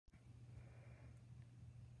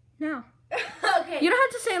No. Okay. You don't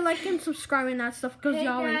have to say like and subscribe and that stuff because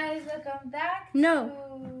y'all. Hey guys, welcome back.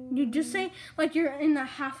 No. You just say like you're in the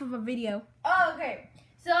half of a video. Oh, okay.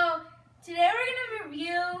 So today we're gonna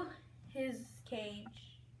review his cage.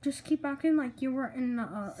 Just keep acting like you were in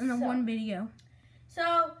the one video.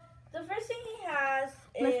 So the first thing he has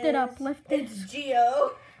Lift it up. Lift it. It's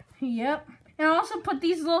Geo. Yep. And I also put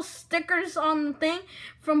these little stickers on the thing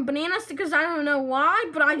from banana stickers. I don't know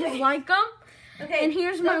why, but I just like them. Okay. And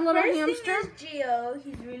here's my little hamster. The first thing is Geo.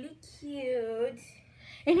 He's really cute.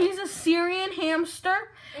 And he's a Syrian hamster.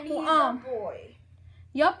 And he's a boy.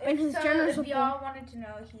 Yep. And his gender is a boy. If y'all wanted to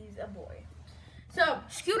know, he's a boy. So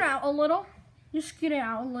scoot out a little. Just scoot it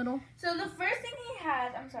out a little. So the first thing he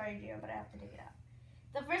has, I'm sorry, Geo, but I have to take it out.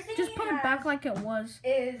 The first thing just put it back like it was.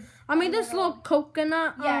 I made this little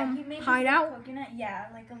coconut he made hideout. This coconut, yeah,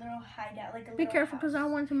 like a little hideout, like a Be careful because I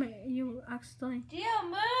want to make you accidentally. Geo,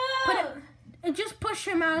 move! Just push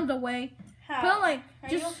him out of the way. How? Put it like Are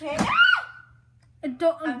just. You okay? I'm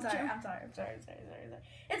sorry.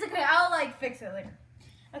 It's okay. I'll like fix it later.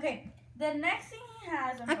 Okay. The next thing he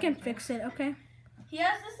has. I can fix it. Okay. He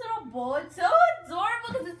has this little bowl. It's so adorable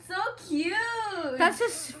because it's so cute. That's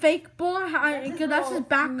his fake bowl. That's his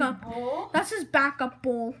backup. That's his backup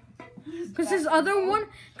bowl. Because his other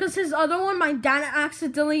one, my dad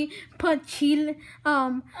accidentally put chili. Geo,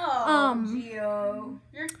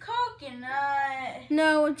 your coconut.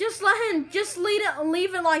 No, just leave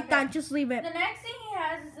it like that. Just leave it. The next thing he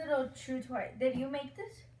has is little chew toy. Did you make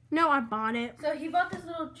this? No, I bought it. So he bought this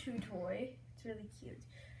little chew toy. It's really cute.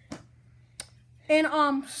 And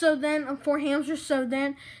so then for hamsters, so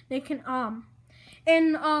then they can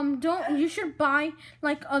don't you should buy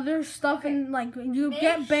like other stuff and like you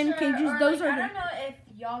get Ben cages. Those are. I don't know if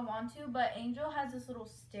y'all want to, but Angel has this little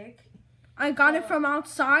stick. I got it from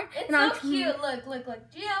outside. It's and so cute. Look,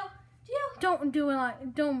 Geo. Don't do it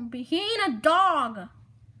like. Don't be. He ain't a dog.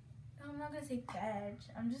 I'm not gonna say veg.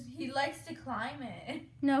 He likes to climb it.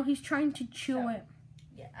 No, he's trying to chew it.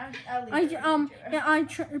 Yeah, I'll leave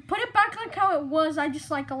it. Put it back like how it was. I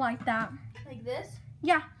just like it like that. Like this?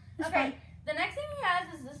 Yeah. Okay. Fine. The next thing he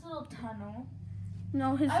has is this little tunnel.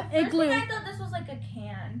 No, his igloo. I thought this was like a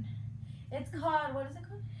can. It's called, what is it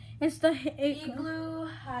called? It's the igloo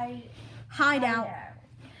hideout.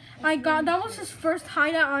 That was his first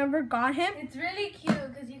hideout I ever got him. It's really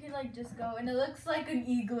cute because you can like just go and it looks like an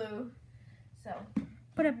igloo. So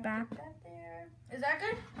put it back. Put that there. Is that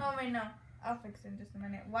good? Oh wait, no. I'll fix it in just a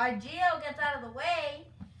minute. While Geo gets out of the way,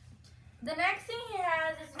 the next thing he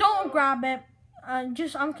has is don't grab it. I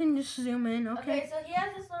can just zoom in. Okay. Okay, so he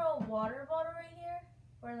has this little water bottle right here,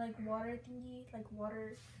 or like water thingy, like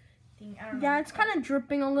water thing. I don't know. Yeah, it's kind of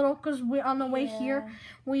dripping a little because we on the way here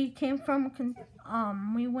we came from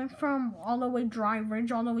we went from all the way Dry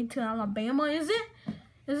Ridge all the way to Alabama. Is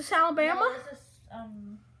this Alabama? No, this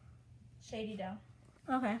is Shady Down.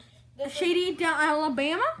 Okay. Shady Down,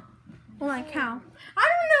 Alabama. Like how? I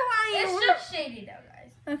don't know why. It's just Shady Down,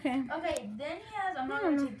 guys. Okay. Okay, then he has. I'm not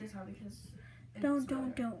gonna take this out because.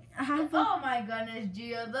 Don't. Oh my goodness,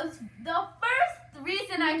 Geo. The first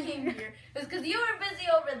reason I came here is because you were busy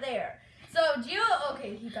over there. So Geo,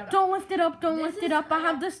 okay, he got. Don't lift it up. Don't lift it up. I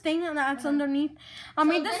have this thing that's underneath. I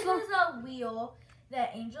made this. This is a wheel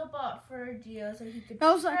that Angel bought for Geo so he could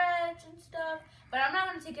stretch and stuff. But I'm not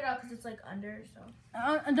gonna take it out because it's like under. So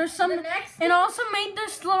there's some. And also made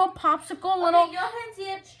this little popsicle. Y'all can see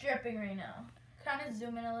it's dripping right now. Kind of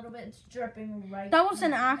zoom in a little bit. It's dripping right. That was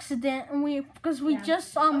an accident, and we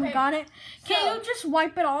just got it. Can you just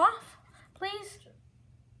wipe it off, please?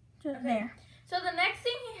 Just there. So the next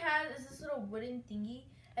thing he has is this little wooden thingy.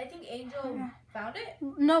 I think Angel found it.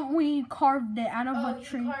 No, we carved it out of a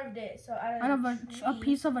tree. Carved it. So out of a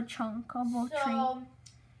piece of a chunk of a tree. So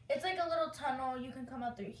it's like a little tunnel. You can come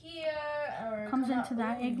out through here, or comes into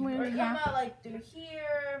that igloo. Or come out like through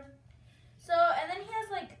here. So and then he has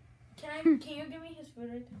like. Can you give me his food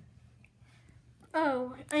right there?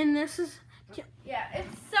 Oh, and this is. Yeah,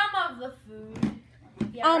 it's some of the food.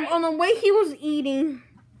 Yeah, on the way he was eating.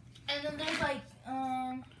 And then there's like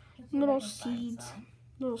little seeds.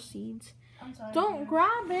 Little seeds. I'm sorry. Don't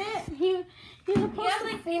grab it. He's supposed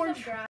to forge.